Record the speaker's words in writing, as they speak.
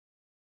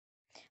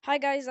Hi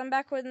guys, I'm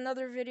back with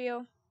another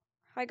video.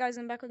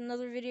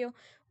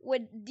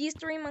 With these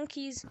three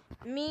monkeys,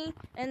 me,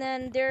 and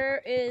then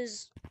there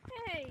is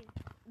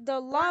the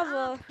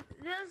lava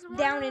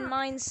down in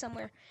mines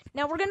somewhere.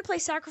 Now we're gonna play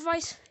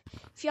Sacrifice.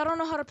 If y'all don't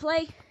know how to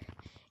play,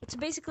 it's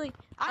basically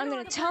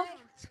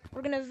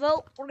we're gonna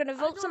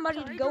vote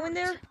somebody to go in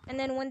there, and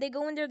then when they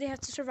go in there, they have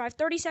to survive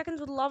 30 seconds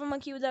with a lava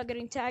monkey without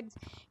getting tagged.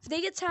 If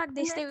they get tagged,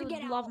 they stay with the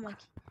lava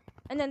monkey,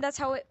 and then that's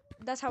how it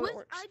works.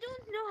 I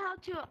don't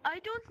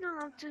know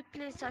how to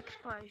play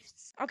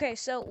Sacrifice. Okay,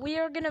 so we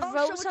are gonna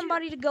vote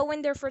somebody to go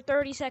in there for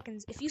 30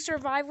 seconds. If you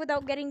survive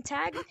without getting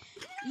tagged,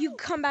 you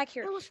come back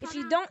here. If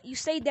you don't, you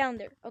stay down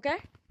there. Okay?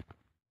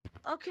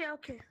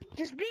 Okay.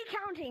 Just be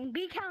counting.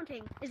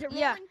 Is it rolling?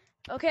 Yeah.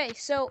 Okay,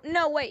 so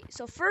no, wait.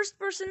 So first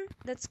person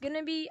that's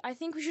gonna be, I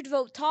think we should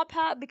vote Top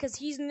Hat because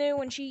he's new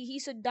and he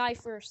should die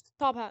first.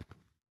 Top Hat.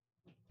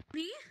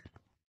 Me?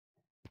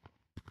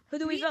 Who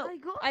do we vote?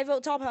 I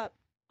vote Top Hat.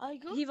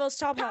 He votes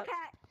Top Hat.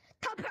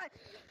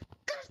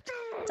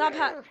 Top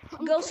Hat.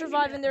 Go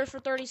survive in there for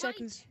 30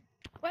 seconds.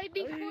 Wait,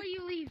 before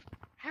you leave,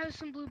 have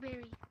some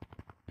blueberry.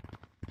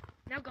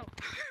 Now go.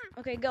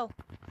 Okay, go.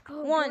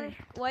 Oh, One.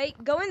 boy.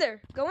 Wait, go in there.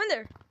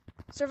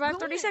 Survive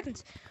 30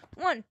 seconds.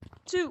 1,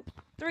 2,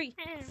 3,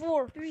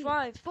 4,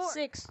 5,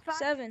 6,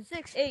 7,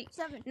 8,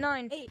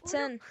 9,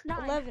 10,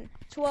 11,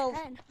 12,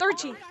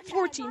 13,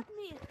 14.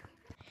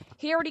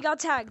 He already got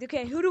tagged.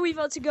 Okay, who do we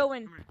vote to go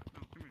in?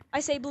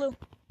 I say blue.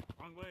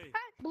 Wrong way.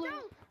 Blue.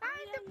 No, I am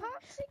the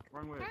popsicle.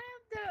 Wrong way. I am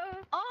the.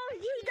 Oh,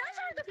 he does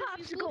have the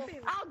popsicle.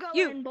 I'll go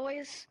You. in,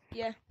 boys.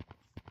 Yeah.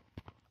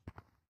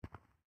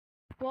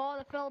 Well,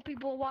 the fellow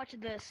people watching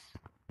this.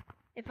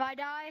 If I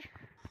die,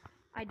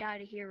 I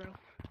died a hero.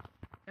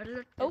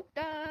 Oh.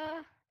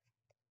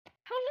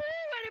 Hello,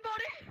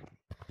 anybody?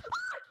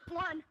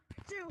 1,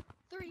 2,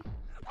 3,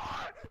 4,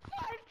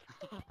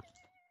 5.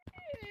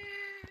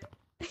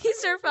 He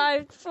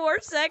survived 4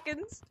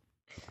 seconds.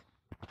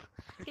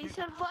 He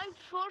survived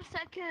 4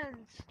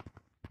 seconds.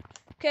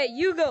 Okay,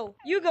 you go.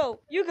 Popsicle. Vote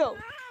you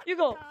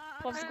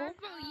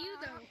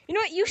though. You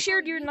know what? You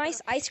shared your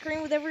nice ice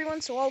cream with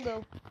everyone, so I'll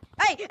go.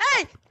 Hey!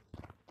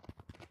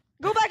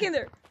 Go back in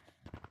there.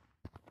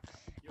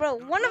 Bro,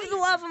 one of the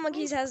lava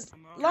monkeys has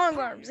long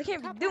arms. They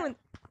can't be doing.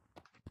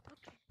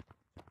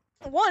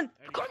 1,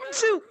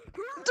 2,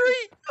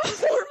 3, 4,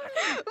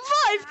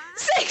 5,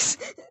 6,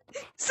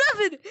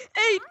 7, 8,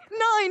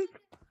 9,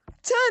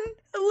 10,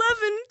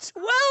 11,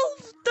 12,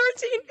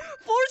 13,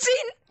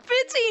 14,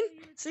 15,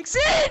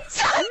 16,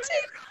 17.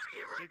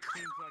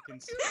 16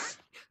 seconds.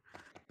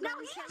 Now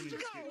he has to go.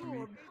 Excuse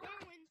me.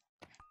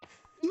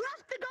 You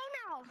have to go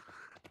now.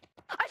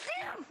 I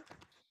see him.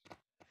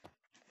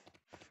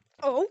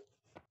 Oh.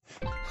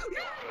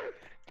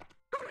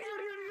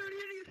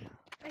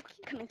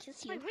 Can I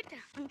kiss you? Wait, what the?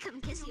 I'm gonna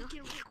kiss you.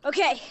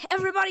 Okay,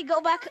 everybody go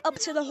back up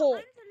to the hole.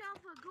 Go.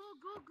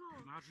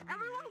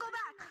 Everyone go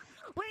back.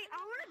 Wait, I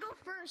want to go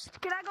first.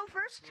 Can I go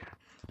first?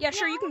 Yeah,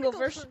 sure, you can go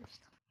first.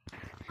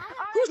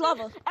 Alright, Who's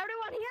lava?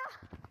 Everyone here?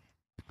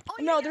 Oh,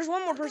 No, there's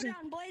one more Go person.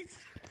 down, boys.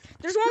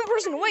 There's one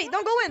person. Wait,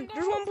 don't go in.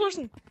 There's one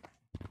person.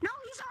 No,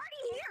 he's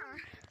already here.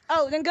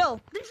 Oh, then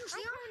go. Did you see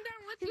I'm him? coming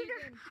down with you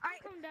then.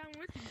 I'll come down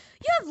with you.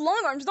 You have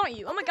long arms, don't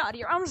you? Oh my god,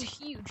 your arms are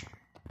huge.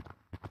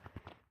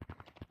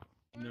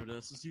 No,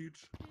 this is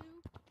huge. 2,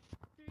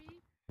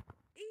 3,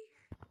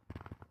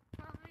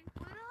 5.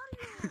 Where are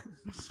you?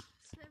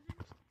 7,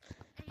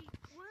 8.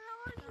 Where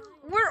are you?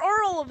 Where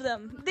are all of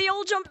them? They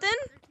all jumped in?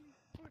 13,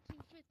 14,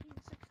 15, 16.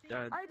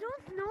 Dad. I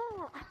don't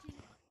know.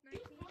 18,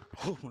 19,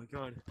 Oh my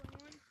god.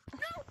 21.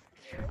 No!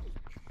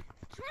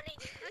 20! I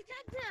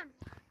tagged them!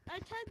 I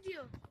tagged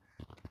you!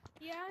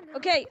 Yeah, I know.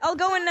 Okay, I'll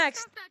go in next.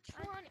 Stop that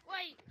 20.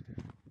 Wait.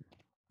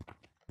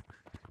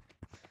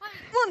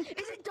 1, 2,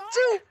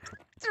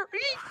 3,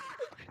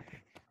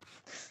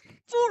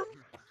 4,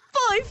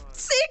 5,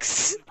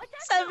 6,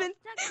 7, 8,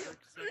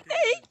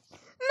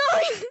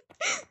 9,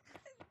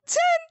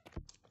 10,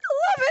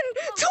 11,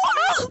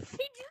 12,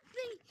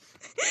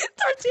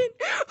 13,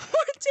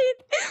 14,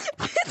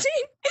 15,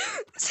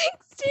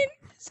 16,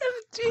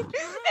 17, 18, 19.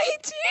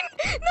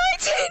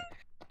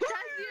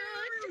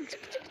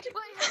 Wait,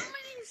 how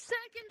many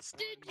seconds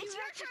did you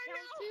have to count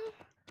to?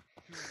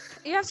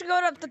 You have to go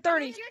up to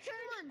 30.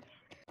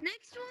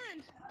 Next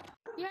one.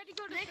 You had to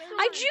go to next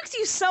I juked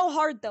you so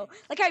hard though.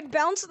 Like I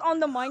bounced on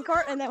the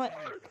minecart and then went.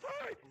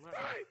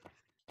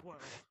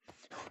 12,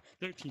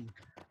 13,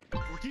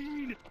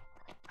 14.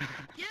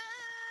 Yeah.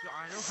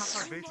 I don't have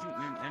salvation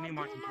in any of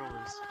my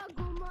controllers.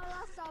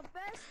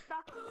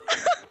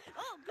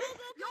 Oh,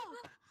 go.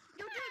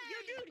 Yo,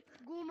 dude.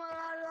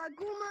 Gumalala,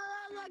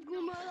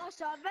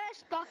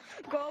 savesta.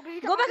 Go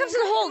back up to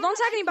the hole. Don't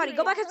tag anybody.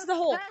 Go back up to the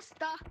hole.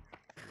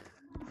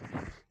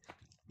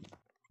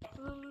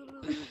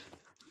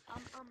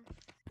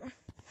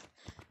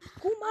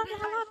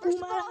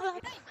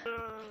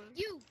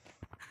 You.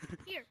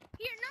 Here,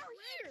 no,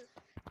 here.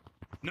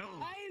 No.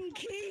 I am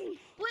king.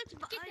 Let's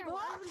get there. I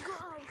will go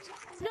out.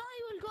 No,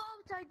 I will go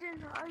outside then.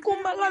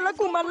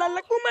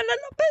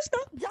 Pesta.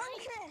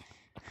 Danke.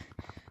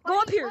 Go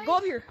up here.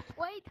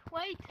 Wait.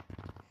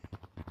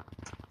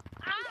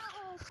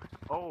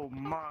 Oh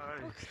my.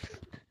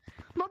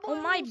 Oh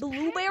my,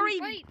 blueberry.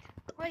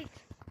 Wait.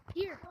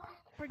 Here,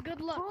 for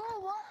good luck.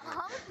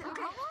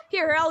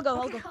 Here, I'll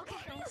go. Okay.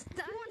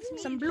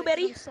 Some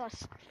blueberry.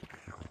 Sus.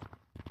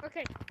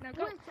 Okay, now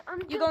go.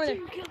 You go in there.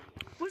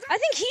 I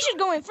think he should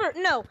go in first.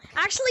 No,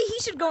 actually, he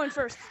should go in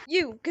first.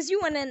 You, because you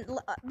went in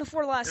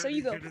before last, so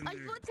you go. Get in I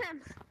there. vote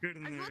him. Get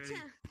in I there. vote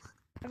him.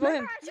 I vote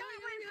him. You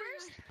went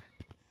first.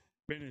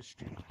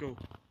 Finished. Go.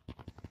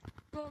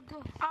 Go.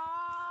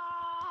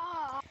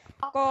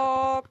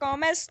 Go,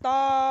 come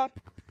está?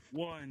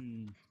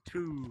 1,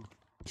 2,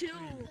 2.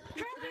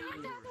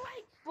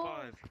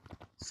 5,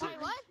 6,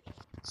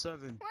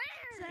 7,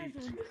 8,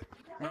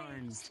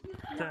 9,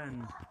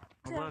 10,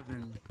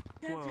 11,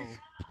 12,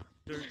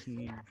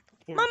 13,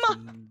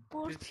 14,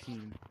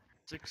 15,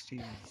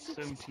 16,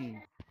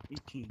 17,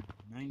 18,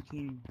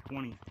 19,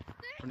 20,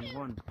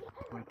 21,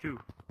 22,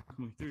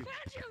 23,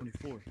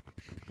 24,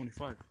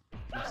 25,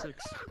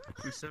 26,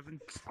 27.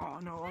 Oh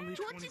no, only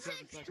 27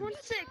 seconds.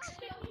 26.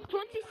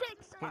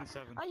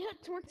 27. I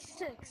hit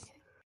 26.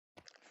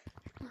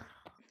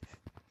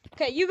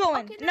 Okay, you go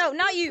in. Okay, No,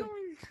 now not who's you.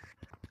 going?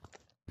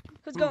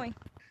 Who's going?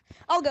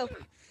 I'll go.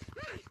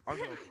 I'll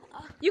go.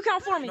 You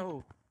count for me.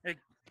 No. Hey,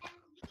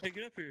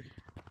 get up here.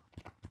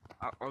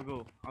 I'll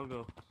go.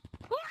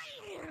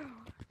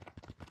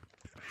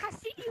 I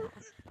see you.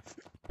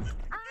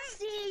 I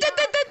see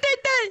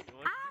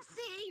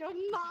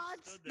you,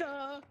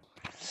 monster.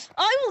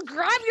 I will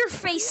grab your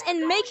face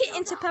and make it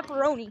into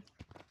pepperoni.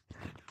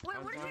 Wait,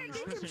 what is your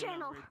YouTube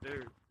channel? Right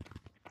there.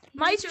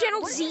 My YouTube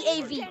channel, What is your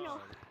ZAV. channel?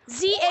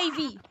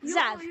 ZAV.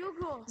 Zav. You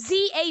go.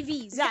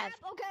 ZAV. Zav.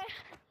 Okay.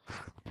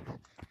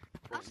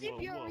 I'll see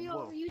if you're a real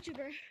whoa.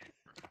 YouTuber.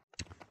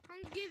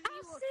 I'm giving you I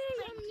a see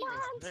fake you,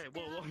 Hey,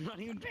 whoa, I'm not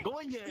even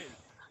going yet.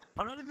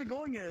 I'm not even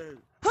going yet.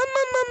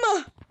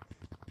 Mama.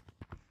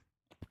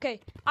 Okay,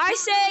 I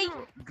say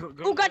Go to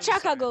the other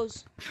Ugachaka side.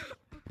 goes.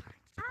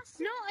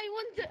 No, I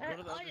want to. Go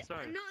to the other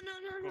side. No.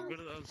 Go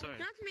to the other side.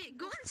 Not me.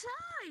 Go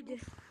inside.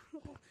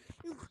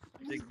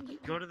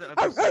 Go to the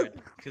other side,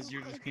 because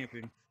you're just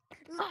camping.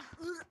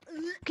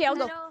 Okay, I'll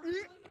go.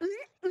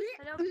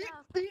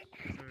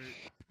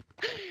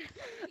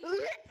 Hello.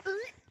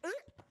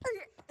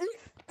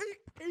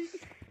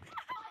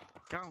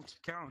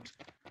 Count.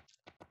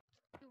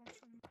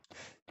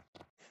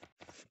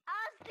 I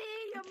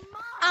see your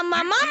mom.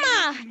 My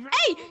mama.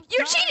 Hey,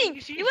 you're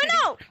cheating. You went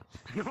out.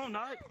 No, I'm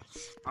not.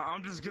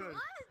 I'm just good.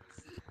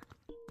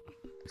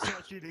 It's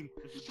not cheating.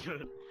 It's just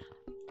good.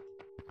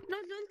 No,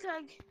 don't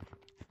tag.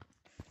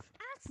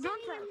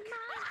 Don't tag.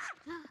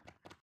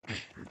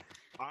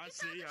 I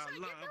see I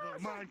love a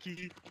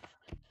monkey.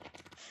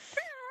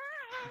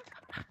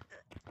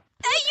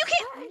 Hey, you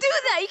can't do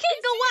that. You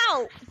can't go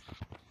out.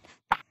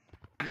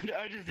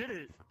 I just did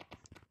it.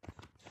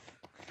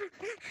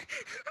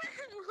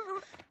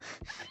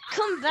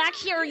 Come back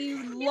here,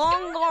 you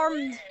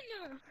long-armed.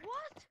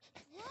 What?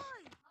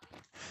 Why?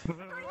 I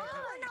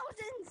was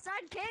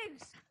inside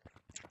caves.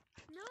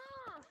 No.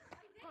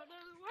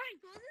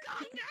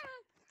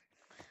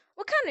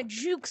 What kind of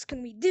jukes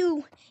can we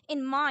do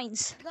in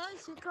mines?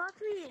 Guys, he caught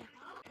me.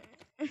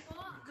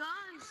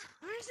 Guys,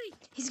 where is he?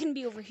 He's gonna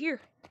be over here.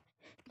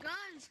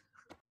 Guys.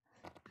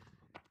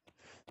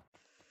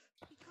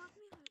 He caught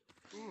me.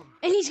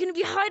 And he's gonna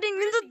be hiding in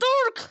the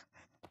dark.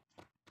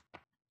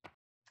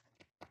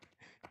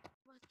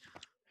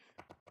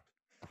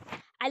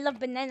 I love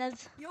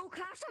bananas. Yo,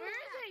 can I have some Where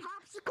more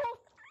popsicle?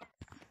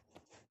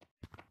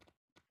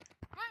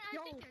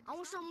 I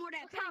want some more of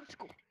that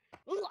popsicle.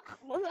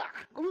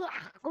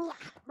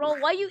 Bro,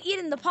 why you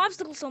eating the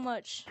popsicle so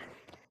much?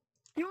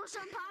 You want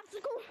some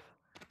popsicle?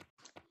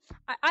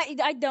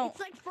 I don't. It's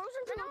like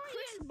frozen to a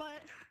crisp,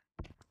 but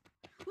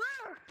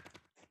where?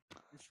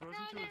 It's frozen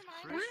No, to never its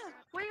mind. crisp.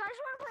 Wait, I just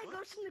want to play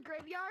Ghost in the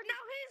Graveyard.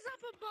 Now he's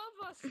up above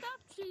us. Stop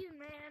cheating,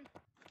 man.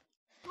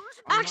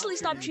 Actually,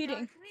 stop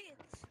cheating.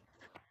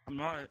 I'm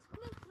not.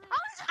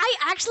 I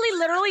actually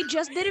literally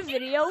just did a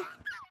video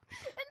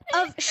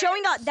of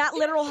showing out that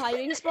literal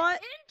hiding spot.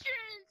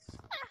 Entrance.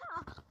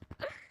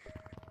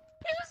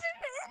 He was in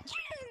the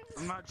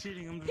entrance. I'm not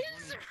cheating. I'm just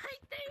He's running.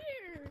 right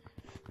there.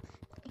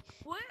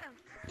 Where?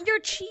 You're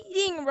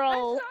cheating,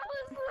 bro.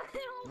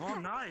 No,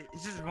 I'm not.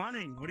 It's just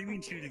running. What do you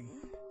mean cheating?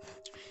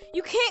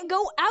 You can't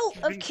go out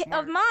She's of being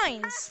smart. of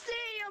mines.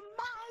 See a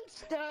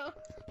monster.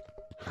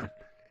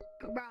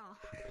 Bro.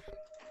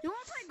 You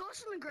want to play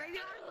Ghost in the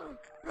Graveyard?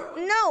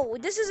 No,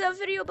 this is a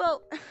video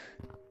about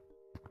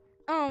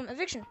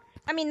eviction.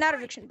 I mean, not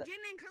eviction, but Jim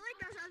and Curly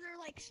does other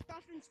like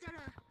stuff instead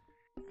of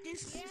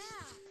this.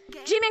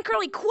 Yeah. G-Man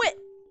Curly quit.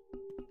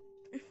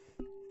 I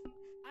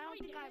don't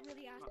think I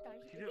really asked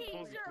that. He didn't He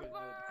fully quit,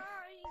 but-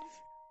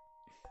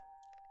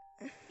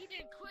 survived. He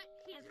didn't quit.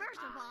 He First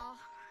of all,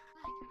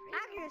 I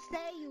can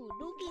say you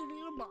dookie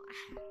little boy.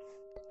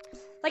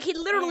 Like he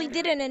literally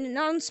did an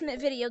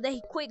announcement video that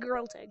he quit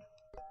Gorilla Tag.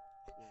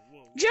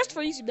 Whoa, Just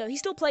for YouTube though. He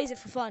still plays it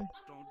for fun.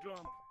 Don't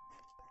jump.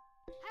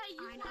 Hey,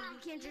 you I know you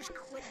can't just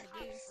quit the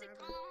game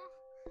forever.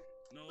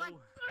 No. Like,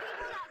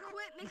 people that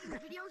quit making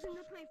videos and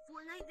just play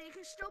Fortnite, they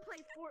can still play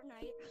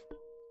Fortnite.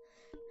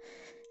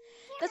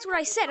 That's what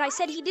I said. I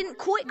said he didn't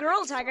quit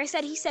Girl Tag. I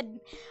said he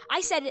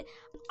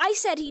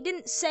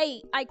didn't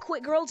say I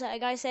quit Girl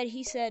Tag. I said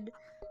he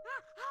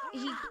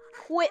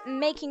quit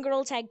making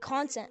Girl Tag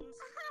content.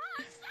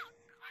 That's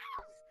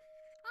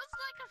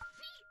like a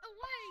feet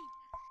away.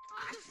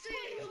 I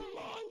see you,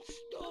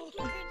 monster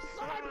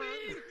inside me.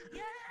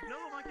 No,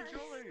 my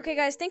controller. Okay,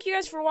 guys, thank you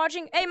guys for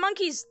watching. Hey,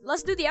 monkeys,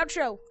 let's do the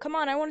outro. Come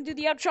on, I want to do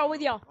the outro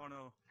with y'all. Oh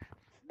no.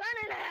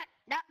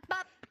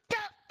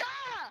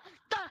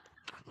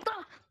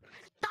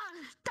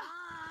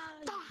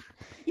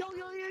 Yo.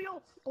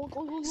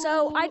 Go.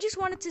 So I just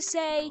wanted to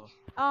say,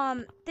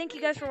 thank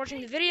you guys for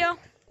watching the video.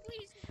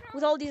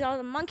 With all these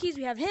other monkeys,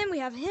 we have him.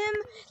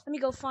 Let me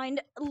go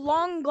find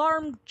long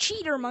arm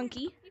cheater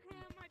monkey.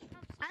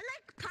 I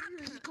like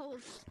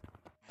popsicles.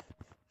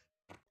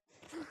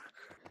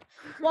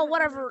 Well,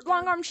 whatever.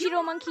 Long arm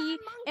cheeto monkey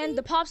and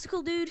the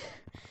popsicle dude.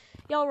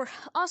 Y'all were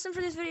awesome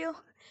for this video.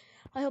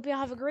 I hope y'all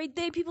have a great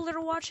day, people that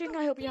are watching.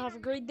 I hope y'all have a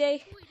great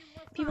day,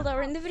 people that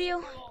were in the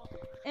video.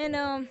 And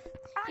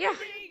yeah,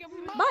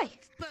 bye.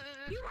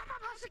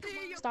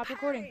 Stop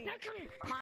recording.